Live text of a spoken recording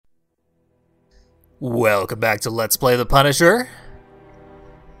Welcome back to Let's Play the Punisher.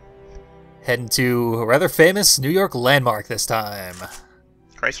 Heading to a rather famous New York landmark this time.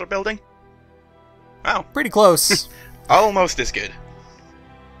 Chrysler Building? Wow. Pretty close. Almost as good.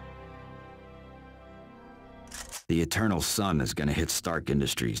 The Eternal Sun is gonna hit Stark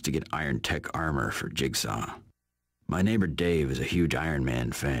Industries to get Iron Tech armor for Jigsaw. My neighbor Dave is a huge Iron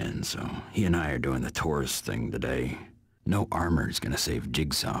Man fan, so he and I are doing the tourist thing today. No armor's gonna save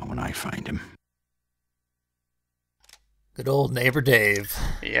Jigsaw when I find him. Good old neighbor Dave.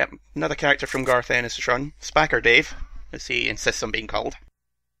 Yep, another character from Garth Ennis' run. Spacker Dave, as he insists on being called.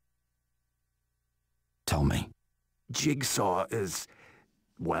 Tell me. Jigsaw is,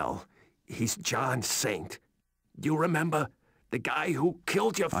 well, he's John Saint. You remember? The guy who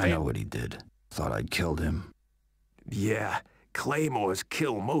killed your family? I know what he did. Thought I'd killed him. Yeah, claymores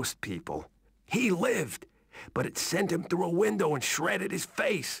kill most people. He lived, but it sent him through a window and shredded his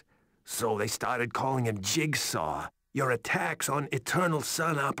face. So they started calling him Jigsaw. Your attacks on Eternal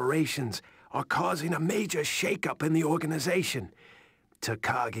Sun operations are causing a major shakeup in the organization.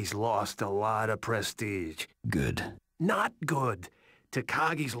 Takagi's lost a lot of prestige. Good. Not good.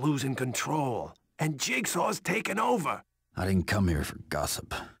 Takagi's losing control, and Jigsaw's taken over. I didn't come here for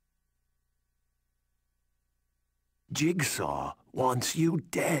gossip. Jigsaw wants you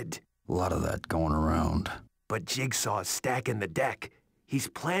dead. A lot of that going around. But Jigsaw's stacking the deck. He's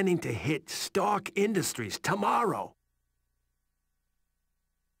planning to hit Stark Industries tomorrow.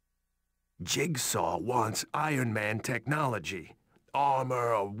 Jigsaw wants Iron Man technology.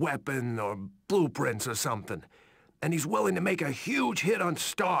 Armor, or weapon, or blueprints or something. And he's willing to make a huge hit on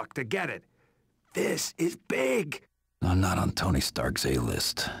Stark to get it. This is big. I'm not on Tony Stark's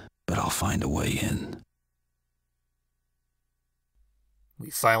A-list, but I'll find a way in. We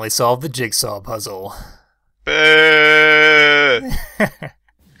finally solved the Jigsaw puzzle. Boo!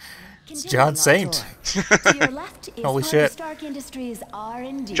 It's John Saint. Holy shit.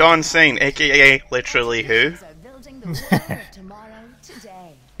 John Saint, aka literally who?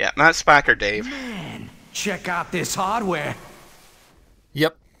 Yeah, that's Spacker Dave. Man, check out this hardware.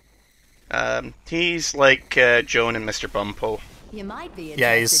 Yep. He's like Joan and Mr. Bumpo.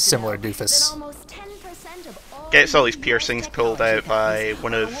 Yeah, he's similar doofus. Gets all these piercings pulled out by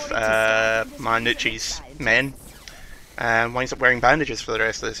one of Manucci's men, and winds up wearing bandages for the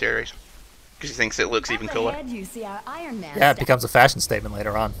rest of the series because he thinks it looks even cooler. Yeah, it becomes a fashion statement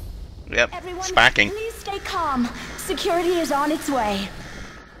later on. Yep, spacking. Please stay calm. Security is on its way.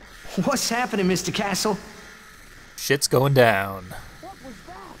 What's happening, Mr. Castle? Shit's going down.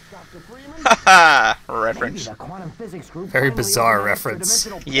 Haha, reference. Very bizarre reference.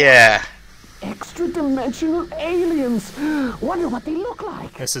 Yeah. Extra-dimensional aliens. Wonder what they look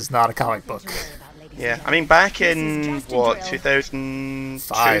like. This is not a comic book. Yeah, I mean, back in, what,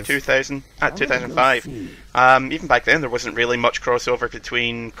 2005? 2005. Even back then, there wasn't really much crossover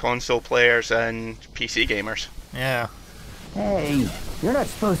between console players and PC gamers. Yeah. Hey, you're not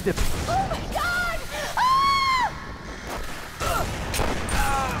supposed to... Oh my god!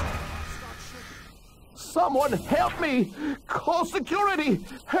 Ah! Someone help me! Call security!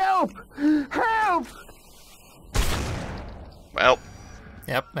 Help! Help! Well.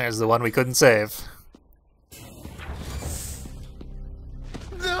 Yep, there's the one we couldn't save.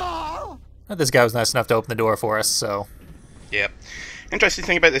 No! But this guy was nice enough to open the door for us, so... Yep. Interesting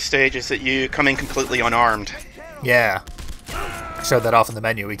thing about this stage is that you come in completely unarmed. Yeah. I showed that off in the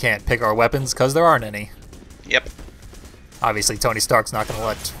menu. We can't pick our weapons because there aren't any. Yep. Obviously, Tony Stark's not going to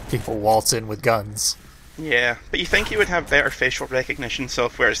let people waltz in with guns. Yeah, but you think he would have better facial recognition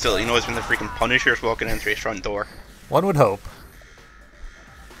software still. He knows when the freaking Punisher's walking in through his front door. One would hope.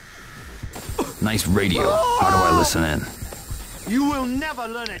 Nice radio. How do I listen in? You will never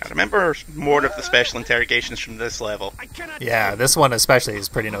learn it. I remember more of the special interrogations from this level. Yeah, this one especially is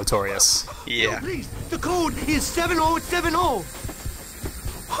pretty notorious. Yeah. Please, the code is 7070.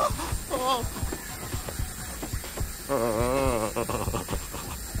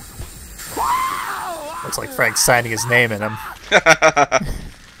 Looks like Frank's signing his name in him.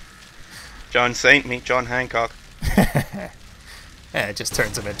 John Saint, meet John Hancock. Yeah, it just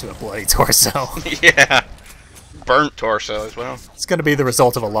turns him into a bloody torso. Yeah. Burnt torso as well. It's going to be the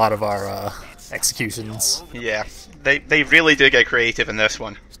result of a lot of our executions. Yeah. They really do get creative in this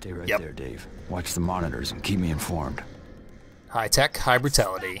one. Stay right there, Dave. Watch the monitors and keep me informed. High tech, high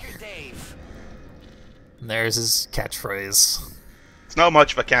brutality. And there's his catchphrase. It's not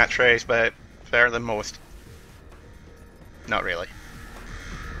much of a catchphrase, but better than most. Not really.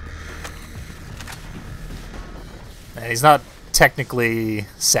 And he's not technically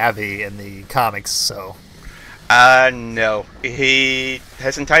savvy in the comics, so... No.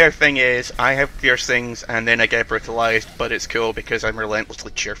 His entire thing is, I have piercings and then I get brutalized, but it's cool because I'm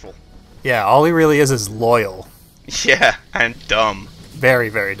relentlessly cheerful. Yeah, all he really is loyal. Yeah, and dumb. Very,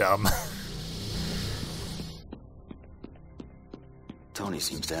 very dumb. Tony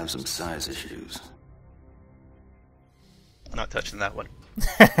seems to have some size issues. Not touching that one.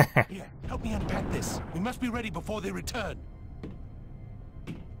 Here, help me unpack this. We must be ready before they return.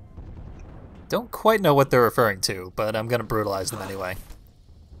 Don't quite know what they're referring to, but I'm gonna brutalize them anyway.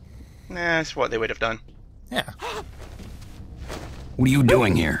 Nah, that's what they would have done. Yeah. What are you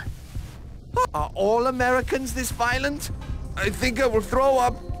doing here? Are all Americans this violent? I think I will throw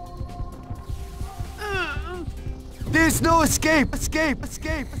up. There's no escape! Escape!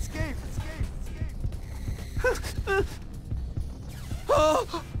 Escape! Escape! Escape!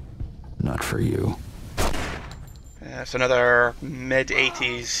 Not for you. It's another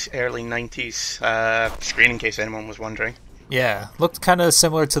mid-80s, early 90s screen, in case anyone was wondering. Yeah, looked kind of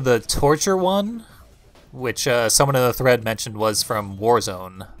similar to the torture one, which someone in the thread mentioned was from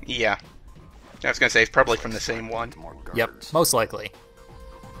Warzone. Yeah. I was going to say, it's probably from the same one. Yep, most likely.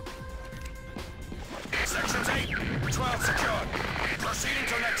 Sections 8, 12 secured. Proceeding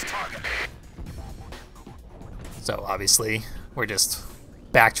to next target. So obviously, we're just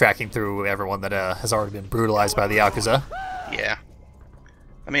backtracking through everyone that has already been brutalized by the Yakuza. Yeah.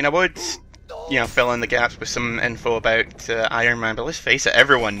 I mean, I would, fill in the gaps with some info about Iron Man, but let's face it,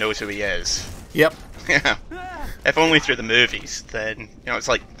 everyone knows who he is. Yep. Yeah. If only through the movies, then, it's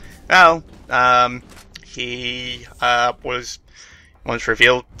like, well, he was once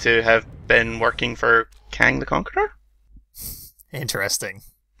revealed to have been working for Kang the Conqueror? Interesting.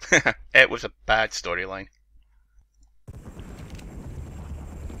 It was a bad storyline.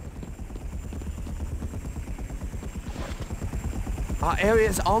 Our area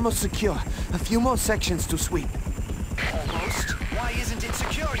is almost secure. A few more sections to sweep. Almost? Why isn't it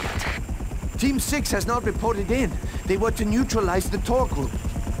secure yet? Team 6 has not reported in. They were to neutralize the Tor group.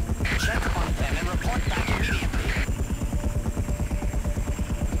 Check on them and report back immediately.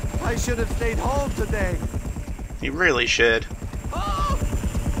 I should have stayed home today. You really should.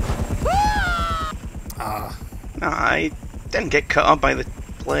 No, I didn't get cut up by the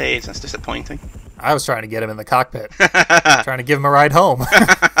blades. That's disappointing. I was trying to get him in the cockpit. Trying to give him a ride home.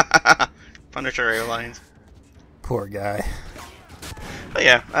 Punisher Airlines. Poor guy. But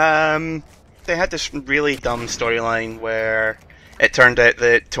yeah, they had this really dumb storyline where it turned out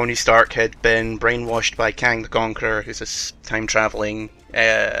that Tony Stark had been brainwashed by Kang the Conqueror, who's this time-traveling,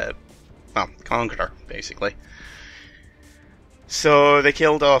 conqueror, basically. So they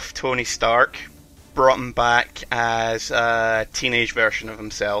killed off Tony Stark, brought him back as a teenage version of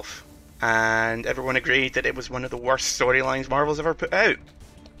himself, and everyone agreed that it was one of the worst storylines Marvel's ever put out.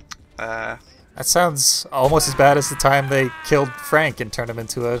 That sounds almost as bad as the time they killed Frank and turned him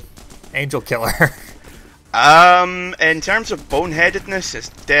into a angel killer. In terms of boneheadedness, it's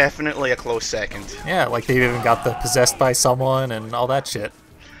definitely a close second. Yeah, like they even got the possessed by someone and all that shit.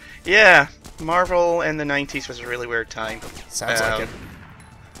 Yeah, Marvel in the 90s was a really weird time. Sounds like it.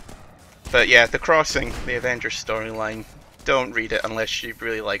 But yeah, The Crossing, the Avengers storyline, don't read it unless you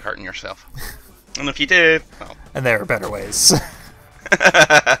really like hurting yourself. And if you do, well... And there are better ways.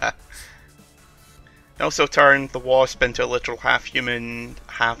 It also turned the Wasp into a literal half-human,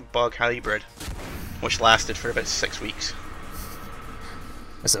 half-bug hybrid, which lasted for about 6 weeks.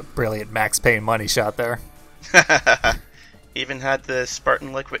 That's a brilliant Max Payne money shot there. Even had the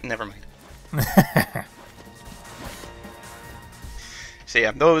Spartan liquid, never mind. So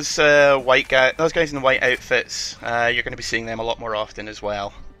yeah, those guys in the white outfits, you're going to be seeing them a lot more often as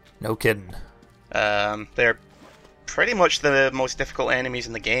well. No kidding. They're pretty much the most difficult enemies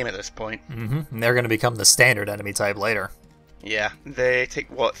in the game at this point. And they're going to become the standard enemy type later. Yeah, they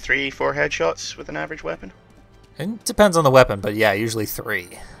take, what, 3-4 headshots with an average weapon? It depends on the weapon, but yeah, usually 3.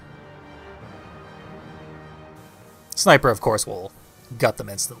 Sniper, of course, will gut them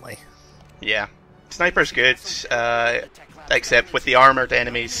instantly. Yeah. Sniper's good, except with the armored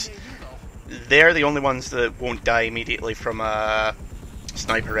enemies, they're the only ones that won't die immediately from a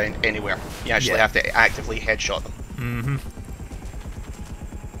sniper anywhere. You actually have to actively headshot them.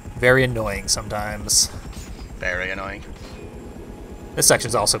 Very annoying sometimes. Very annoying. This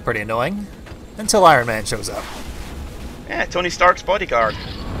section's also pretty annoying, until Iron Man shows up. Yeah, Tony Stark's bodyguard.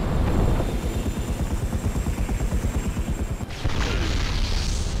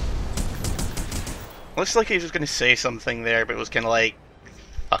 Looks like he was going to say something there, but it was kind of like,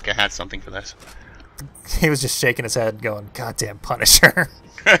 fuck, I had something for this. He was just shaking his head going, goddamn Punisher.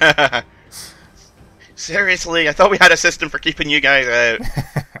 Seriously, I thought we had a system for keeping you guys out.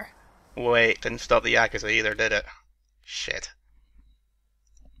 Wait, didn't stop the Yakuza either, did it? Shit.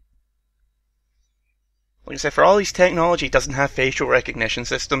 Like I said, for all his technology, it doesn't have facial recognition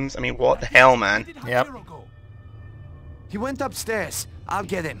systems. I mean, what the hell, man? Yep. He went upstairs. I'll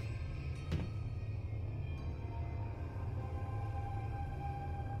get him.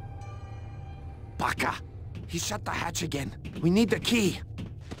 Baka! He shut the hatch again. We need the key.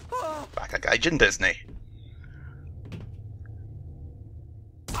 Baka Gaijin Disney.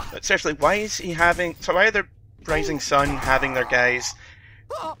 But seriously, why is he having... So why are the Rising Sun having their guys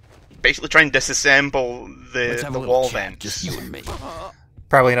basically try and disassemble the wall vents? Just you and me.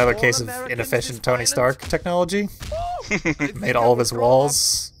 Probably another case of inefficient Tony Stark technology. Made all of his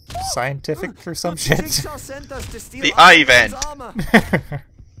walls scientific or some shit. The eye vent!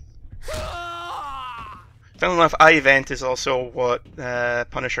 Funnily enough, eye vent is also what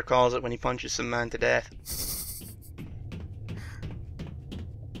Punisher calls it when he punches some man to death.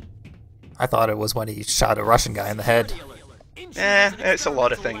 I thought it was when he shot a Russian guy in the head. It's a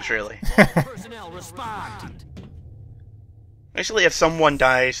lot of things, really. Actually, if someone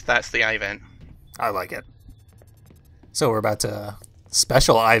dies, that's the eye vent. I like it. So we're about to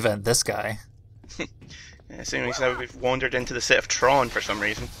special eye vent this guy. Yeah, seeing as how we've wandered into the set of Tron for some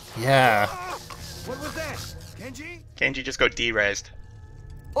reason. Yeah. What was that? Kenji? Kenji just got de-rezzed.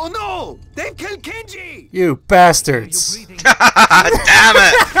 Oh no! They've killed Kenji! You bastards! Damn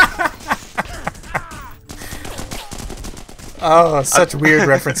it! Oh, such weird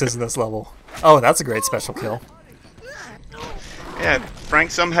references in this level. Oh, that's a great special kill. Yeah,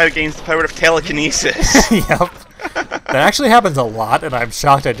 Frank somehow gains the power of telekinesis. Yep. That actually happens a lot, and I'm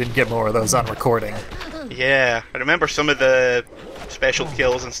shocked I didn't get more of those on recording. Yeah, I remember some of the special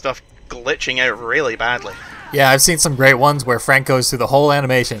kills and stuff glitching out really badly. Yeah, I've seen some great ones where Frank goes through the whole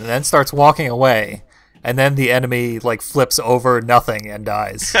animation and then starts walking away, and then the enemy like flips over nothing and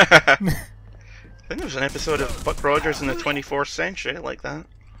dies. I think there was an episode of Buck Rogers in the 24th century like that.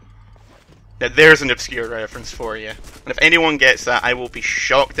 Now there's an obscure reference for you. And if anyone gets that, I will be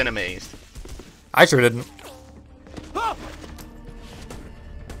shocked and amazed. I sure didn't.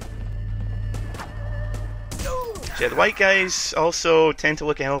 Yeah, the white guys also tend to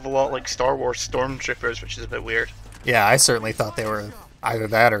look a hell of a lot like Star Wars stormtroopers, which is a bit weird. Yeah, I certainly thought they were either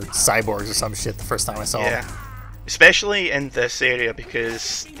that or cyborgs or some shit the first time I saw them. Especially in this area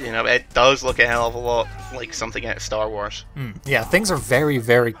because, you know, it does look a hell of a lot like something out of Star Wars. Yeah, things are very,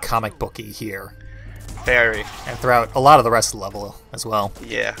 very comic booky here. Very. And throughout a lot of the rest of the level as well.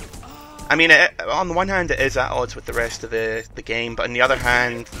 Yeah. I mean, on the one hand, it is at odds with the rest of the game, but on the other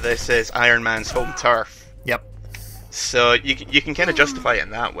hand, this is Iron Man's home turf. Yep. So you can kind of justify it in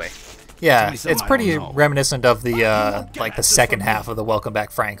that way. Yeah, it's pretty reminiscent of the like the second half of the Welcome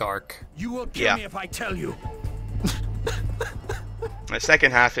Back Frank arc. You will kill me if I tell you. The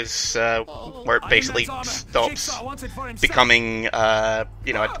second half is where it basically stops becoming,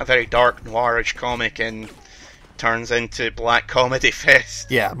 you know, a very dark noirish comic and turns into black comedy fest.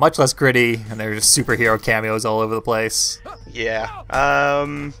 Yeah, much less gritty, and there's superhero cameos all over the place. Yeah,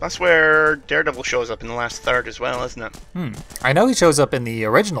 that's where Daredevil shows up in the last third as well, isn't it? I know he shows up in the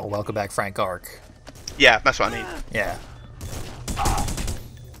original Welcome Back Frank arc. Yeah, that's what I mean. Yeah.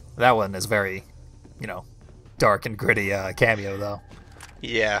 That one is very, you know, dark and gritty cameo, though.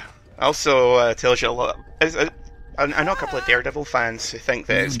 Yeah. Also tells you a lot. I know a couple of Daredevil fans who think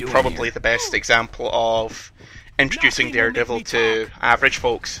that it's probably the best example of introducing Daredevil to average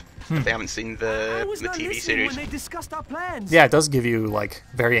folks if they haven't seen the TV series. Yeah, it does give you like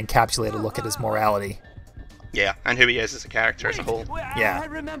very encapsulated look at his morality. Yeah, and who he is as a character as a whole.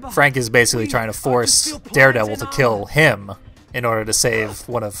 Yeah, Frank is basically trying to force Daredevil to kill him in order to save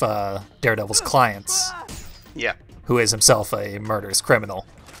one of Daredevil's clients. Yeah. Who is himself a murderous criminal.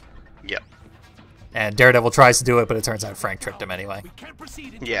 Yep. And Daredevil tries to do it, but it turns out Frank tricked him anyway.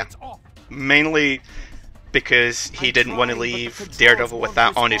 Yeah. Mainly because he didn't want to leave Daredevil with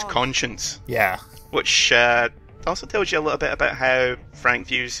that on his conscience. Yeah. Which also tells you a little bit about how Frank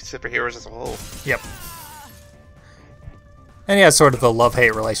views superheroes as a whole. Yep. And he has sort of a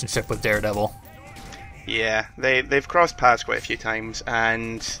love-hate relationship with Daredevil. Yeah, they've crossed paths quite a few times,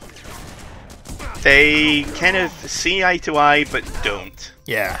 and they kind of see eye to eye, but don't.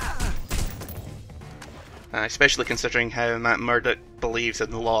 Yeah. Especially considering how Matt Murdock believes in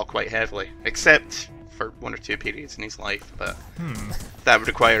the law quite heavily, except for one or two periods in his life, but that would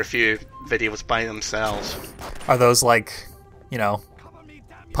require a few videos by themselves. Are those like, you know,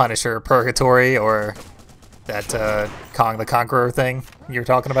 Punisher Purgatory or that Kong the Conqueror thing you're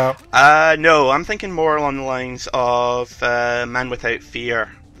talking about? No, I'm thinking more along the lines of Man Without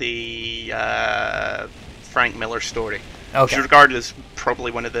Fear, the Frank Miller story. which is regarded as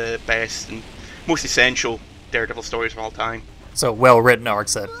probably one of the best and most essential Daredevil stories of all time. So well-written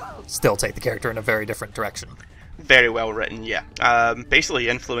arcs that still take the character in a very different direction. Very well written, yeah. Basically,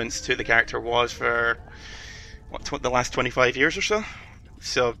 influence to the character was for the last 25 years or so.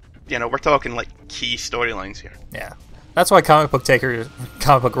 So, you know, we're talking like key storylines here. Yeah, that's why comic book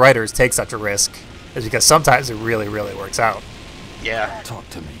writers take such a risk, is because sometimes it really, really works out. Yeah. Talk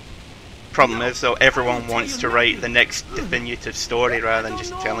to me. Problem is, though, everyone wants to write the next definitive story rather than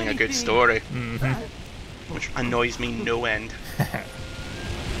just telling a good story. Which annoys me no end.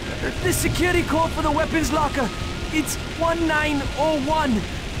 The security code for the weapons locker. It's 1901.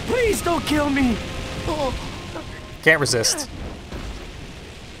 Please don't kill me. Can't resist.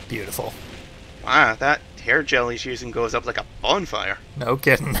 Beautiful. Wow, that hair gel he's using goes up like a bonfire. No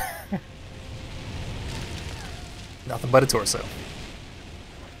kidding. Nothing but a torso.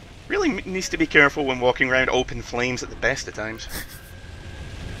 Really needs to be careful when walking around open flames at the best of times.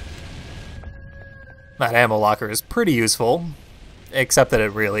 That ammo locker is pretty useful, except that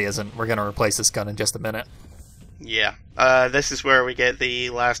it really isn't. We're going to replace this gun in just a minute. Yeah. This is where we get the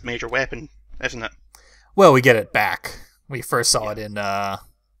last major weapon, isn't it? Well, we get it back. We first saw it in,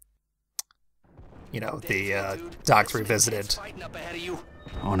 you know, the Docs Revisited.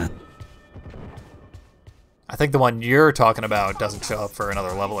 On it. I think the one you're talking about doesn't show up for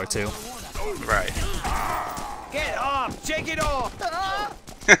another level or two. Right. Get off! Take it off!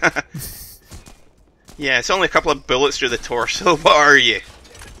 Yeah, it's only a couple of bullets through the torso. What are you?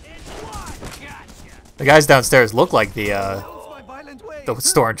 The guys downstairs look like the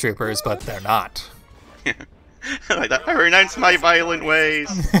stormtroopers, but they're not. Like that. I renounce my violent ways.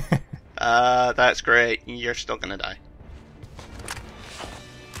 That's great. You're still gonna die.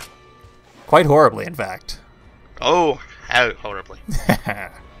 Quite horribly, in fact. Oh, how horribly.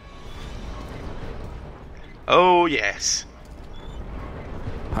 Oh, yes.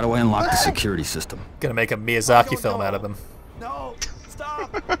 How do I unlock the security system? Gonna make a Miyazaki film out of him. No!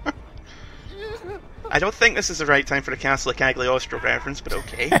 Stop! I don't think this is the right time for the Castle of Cagliostro reference, but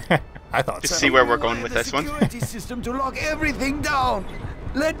okay. I thought Just so. see where we're going with this one. Security system to lock everything down.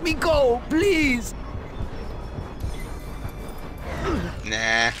 Let me go, please.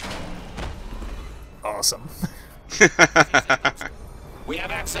 Nah. Awesome. We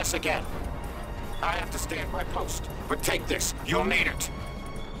have access again. I have to stay at my post, but take this. You'll need it.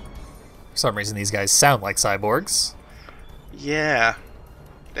 For some reason, these guys sound like cyborgs. Yeah.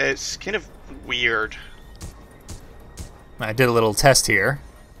 It's kind of weird. I did a little test here.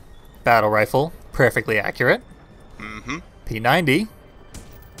 Battle rifle, perfectly accurate. P90,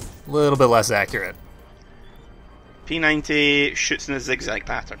 a little bit less accurate. P90 shoots in a zigzag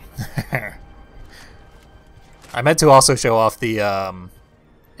pattern. I meant to also show off the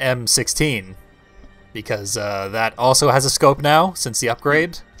M16, because that also has a scope now since the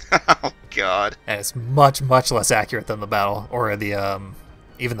upgrade. Oh god. And it's much, much less accurate than the battle, or the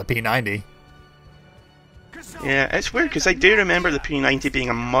even the P90. Yeah, it's weird because I do remember the P90 being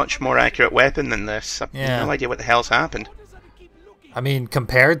a much more accurate weapon than this. I've no idea what the hell's happened. I mean,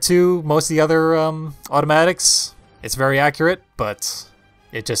 compared to most of the other automatics, it's very accurate, but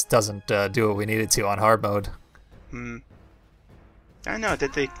it just doesn't do what we needed to on hard mode. I don't know,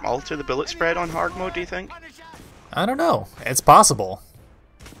 did they alter the bullet spread on hard mode, do you think? I don't know. It's possible.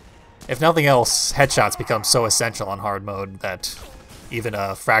 If nothing else, headshots become so essential on hard mode that even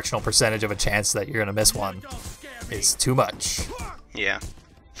a fractional percentage of a chance that you're going to miss one is too much. Yeah.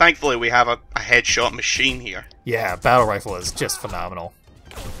 Thankfully, we have a headshot machine here. Yeah, battle rifle is just phenomenal.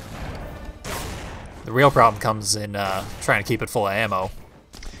 The real problem comes in trying to keep it full of ammo.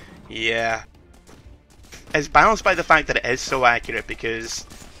 Yeah. It's balanced by the fact that it is so accurate because,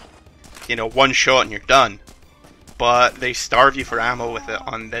 you know, one shot and you're done. But they starve you for ammo with it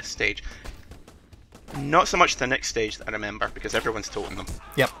on this stage. Not so much the next stage that I remember, because everyone's toting them.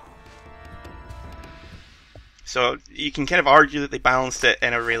 Yep. So you can kind of argue that they balanced it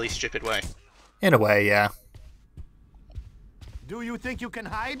in a really stupid way. In a way, yeah. Do you think you can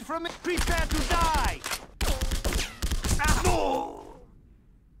hide from it? Prepare to die!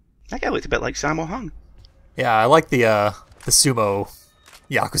 That guy looked a bit like Sammo Hung. Yeah, I like the sumo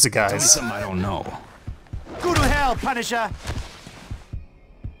Yakuza Tell me guys. something I don't know. Go to hell, Punisher!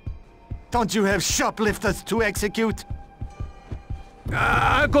 Don't you have shoplifters to execute?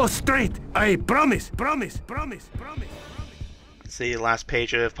 I'll go straight. I promise, promise, promise, promise. It's the last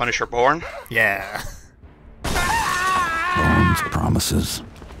page of Punisher Born. Yeah. Bones, promises,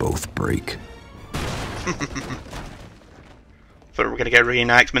 both break. But we're going to get a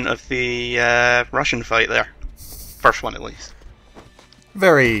reenactment of the Russian fight there. First one, at least.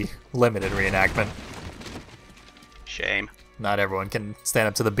 Very limited reenactment. Shame. Not everyone can stand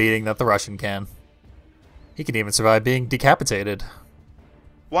up to the beating that the Russian can. He can even survive being decapitated.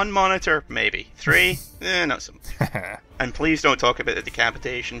 1 monitor, maybe. 3, not so much. And please don't talk about the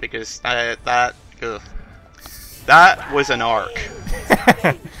decapitation, because that was an arc.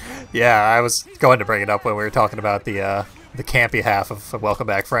 Yeah, I was going to bring it up when we were talking about the campy half of Welcome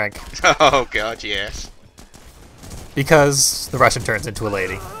Back, Frank. Oh god, yes. Because the Russian turns into a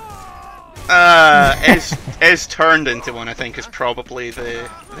lady. Is turned into one, I think, is probably the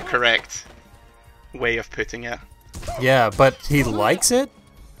correct way of putting it. Yeah, but he likes it?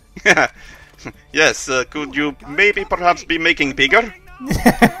 Yes, could you maybe perhaps be making bigger?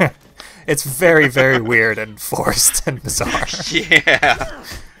 It's very, very weird and forced and bizarre. Yeah.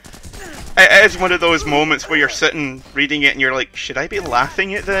 It is one of those moments where you're sitting reading it and you're like, should I be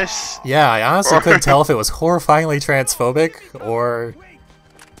laughing at this? Yeah, I honestly couldn't tell if it was horrifyingly transphobic or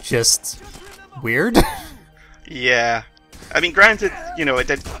just weird. Yeah. I mean, granted, you know, it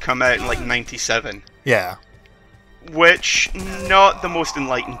did come out in like 97. Yeah. Which, not the most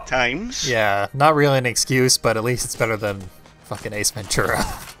enlightened times. Yeah, not really an excuse, but at least it's better than fucking Ace Ventura.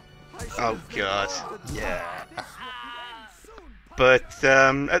 Oh god. Yeah. But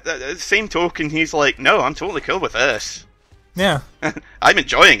at the same token, he's like, no, I'm totally cool with this. Yeah. I'm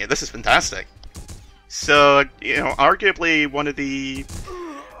enjoying it. This is fantastic. So, you know, arguably one of the,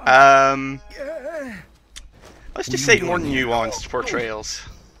 let's just say more nuanced portrayals.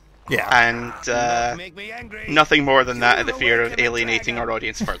 Yeah. And nothing more than that in the fear of alienating our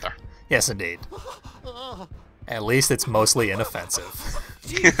audience further. Yes, indeed. At least it's mostly inoffensive.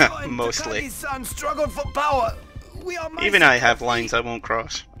 Mostly. Struggled for power. Even I have lines I won't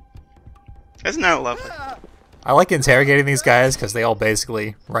cross. Isn't that lovely? I like interrogating these guys because they all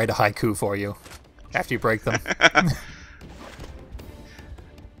basically write a haiku for you after you break them.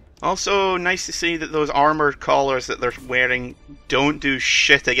 Also, nice to see that those armored collars that they're wearing don't do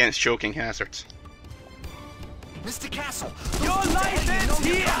shit against choking hazards. Mr. Castle, Your life ends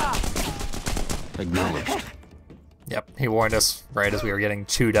here! Acknowledged. Yep, he warned us right as we were getting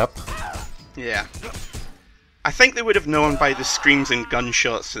chewed up. Yeah. I think they would have known by the screams and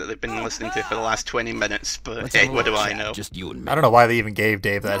gunshots that they've been listening to for the last 20 minutes, but hey, what do I know? Just you and me. I don't know why they even gave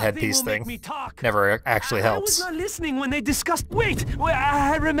Dave that headpiece thing. Never actually I was helps. not listening when they discussed. Wait,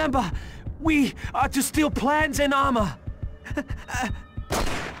 I remember. We are to steal plans and armor.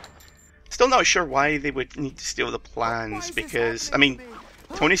 Still not sure why they would need to steal the plans, because, I mean,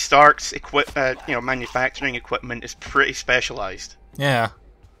 Tony Stark's manufacturing equipment is pretty specialized. Yeah.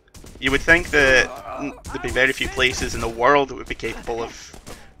 You would think that there'd be very few places in the world that would be capable of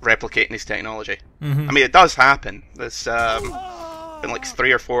replicating his technology. Mm-hmm. I mean, it does happen. There's been like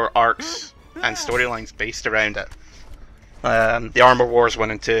 3 or 4 arcs and storylines based around it. The Armor Wars 1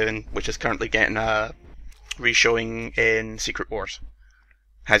 and 2, which is currently getting a reshowing in Secret Wars,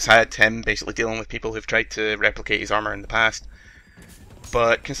 has had him basically dealing with people who've tried to replicate his armor in the past.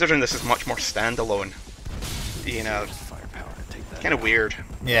 But considering this is much more standalone, you know, kind of weird.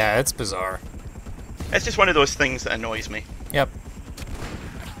 Yeah, it's bizarre. It's just one of those things that annoys me. Yep.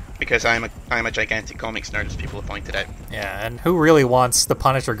 Because I'm a gigantic comics nerd, as people have pointed out. Yeah, and who really wants the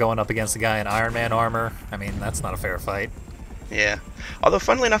Punisher going up against a guy in Iron Man armor? I mean, that's not a fair fight. Yeah. Although,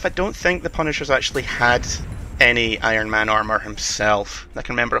 funnily enough, I don't think the Punisher's actually had any Iron Man armor himself. I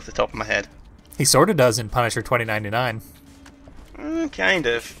can remember off the top of my head. He sort of does in Punisher 2099. Kind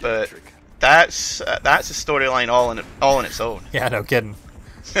of, but that's a storyline all in its own. Yeah, no kidding.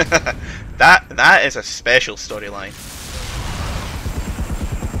 that is a special storyline.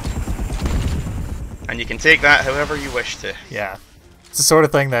 And you can take that however you wish to. Yeah. It's the sort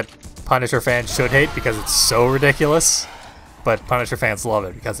of thing that Punisher fans should hate because it's so ridiculous, but Punisher fans love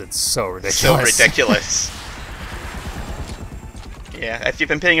it because it's so ridiculous. So ridiculous. Yeah, if you've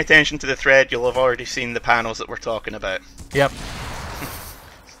been paying attention to the thread, you'll have already seen the panels that we're talking about. Yep.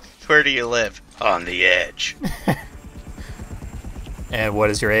 Where do you live? On the edge. And what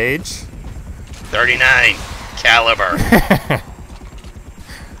is your age? 39. Caliber.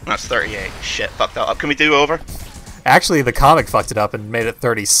 That's 38. Shit, fucked that up. Can we do over? Actually, the comic fucked it up and made it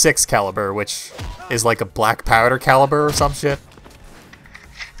 36 caliber, which is like a black powder caliber or some shit.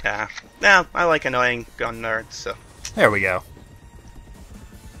 Yeah. No, I like annoying gun nerds, so... There we go.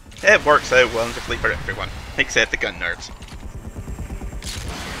 It works out wonderfully for everyone, except the gun nerds.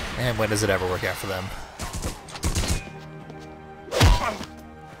 And when does it ever work out for them?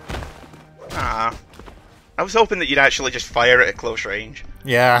 Ah. I was hoping that you'd actually just fire it at close range.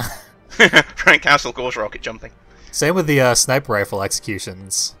 Yeah. Frank Castle goes rocket jumping. Same with the sniper rifle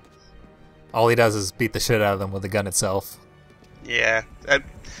executions. All he does is beat the shit out of them with the gun itself. Yeah.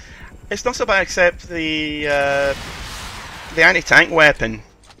 It's not so bad, except the the anti-tank weapon,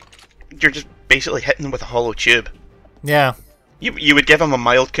 you're just basically hitting them with a hollow tube. Yeah. You would give him a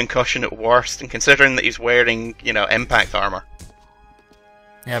mild concussion at worst, and considering that he's wearing, you know, impact armor.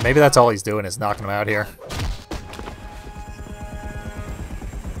 Yeah, maybe that's all he's doing is knocking him out here.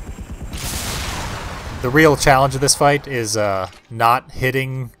 The real challenge of this fight is not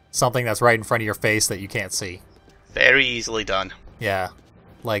hitting something that's right in front of your face that you can't see. Very easily done. Yeah.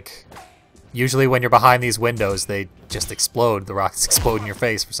 Like, usually when you're behind these windows, they just explode. The rockets explode in your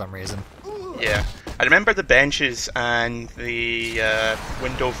face for some reason. Yeah. I remember the benches and the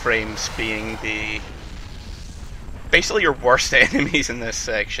window frames being basically your worst enemies in this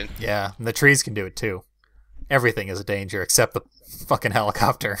section. Yeah, and the trees can do it too. Everything is a danger except the fucking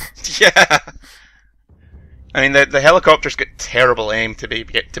helicopter. Yeah. I mean, the helicopter's got terrible aim to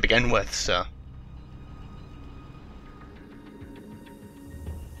begin with, so.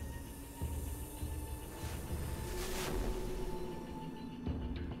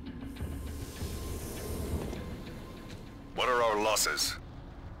 What are our losses?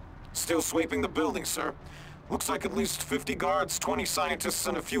 Still sweeping the building, sir. Looks like at least 50 guards, 20 scientists,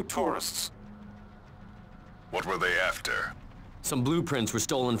 and a few tourists. What were they after? Some blueprints were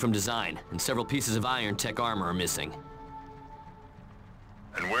stolen from design, and several pieces of iron tech armor are missing.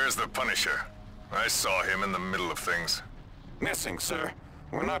 And where's the Punisher? I saw him in the middle of things. Missing, sir.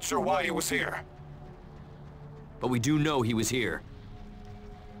 We're not sure why he was here. But we do know he was here.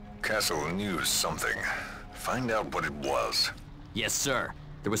 Castle knew something. Find out what it was. Yes, sir.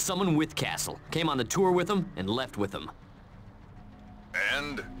 There was someone with Castle, came on the tour with him, and left with him.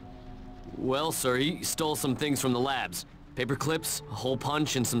 And? Well, sir, he stole some things from the labs. Paper clips, a hole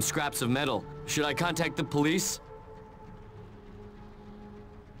punch, and some scraps of metal. Should I contact the police?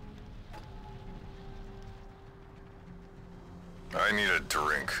 I need a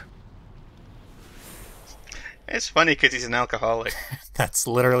drink. It's funny because he's an alcoholic. That's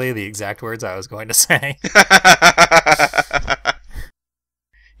literally the exact words I was going to say.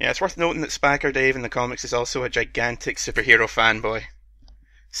 Yeah, it's worth noting that Spacker Dave in the comics is also a gigantic superhero fanboy.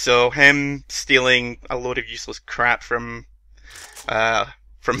 So him stealing a load of useless crap from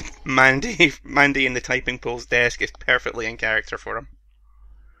Mandy in the typing pool's desk is perfectly in character for him.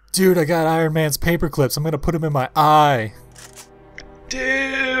 Dude, I got Iron Man's paper clips. I'm gonna put them in my eye.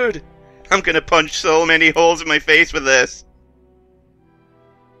 Dude! I'm gonna punch so many holes in my face with this.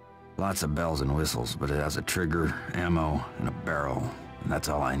 Lots of bells and whistles, but it has a trigger, ammo, and a barrel, and that's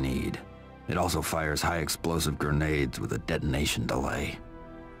all I need. It also fires high explosive grenades with a detonation delay.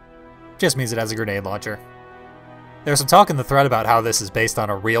 Just means it has a grenade launcher. There's some talk in the thread about how this is based on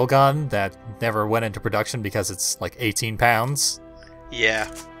a real gun that never went into production because it's like 18 pounds. Yeah.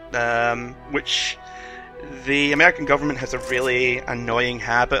 Which the American government has a really annoying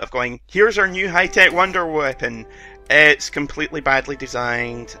habit of going, here's our new high-tech wonder weapon. It's completely badly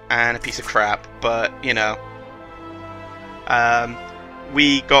designed and a piece of crap, but, you know,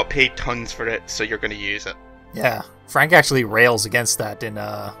 we got paid tons for it, so you're going to use it. Yeah, Frank actually rails against that in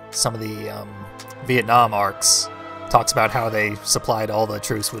some of the Vietnam arcs. Talks about how they supplied all the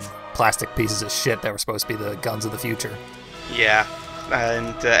troops with plastic pieces of shit that were supposed to be the guns of the future. Yeah,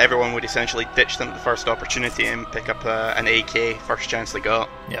 and everyone would essentially ditch them at the first opportunity and pick up an AK first chance they got.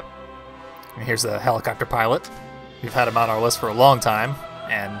 Yep. And here's the helicopter pilot. We've had him on our list for a long time,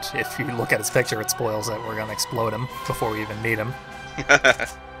 and if you look at his picture, it spoils that we're going to explode him before we even meet him.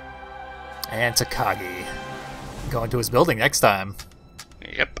 And Takagi. Going to his building next time.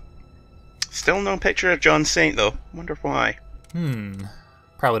 Yep. Still no picture of John Saint, though. Wonder why.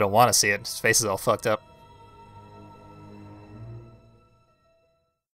 Probably don't want to see it. His face is all fucked up.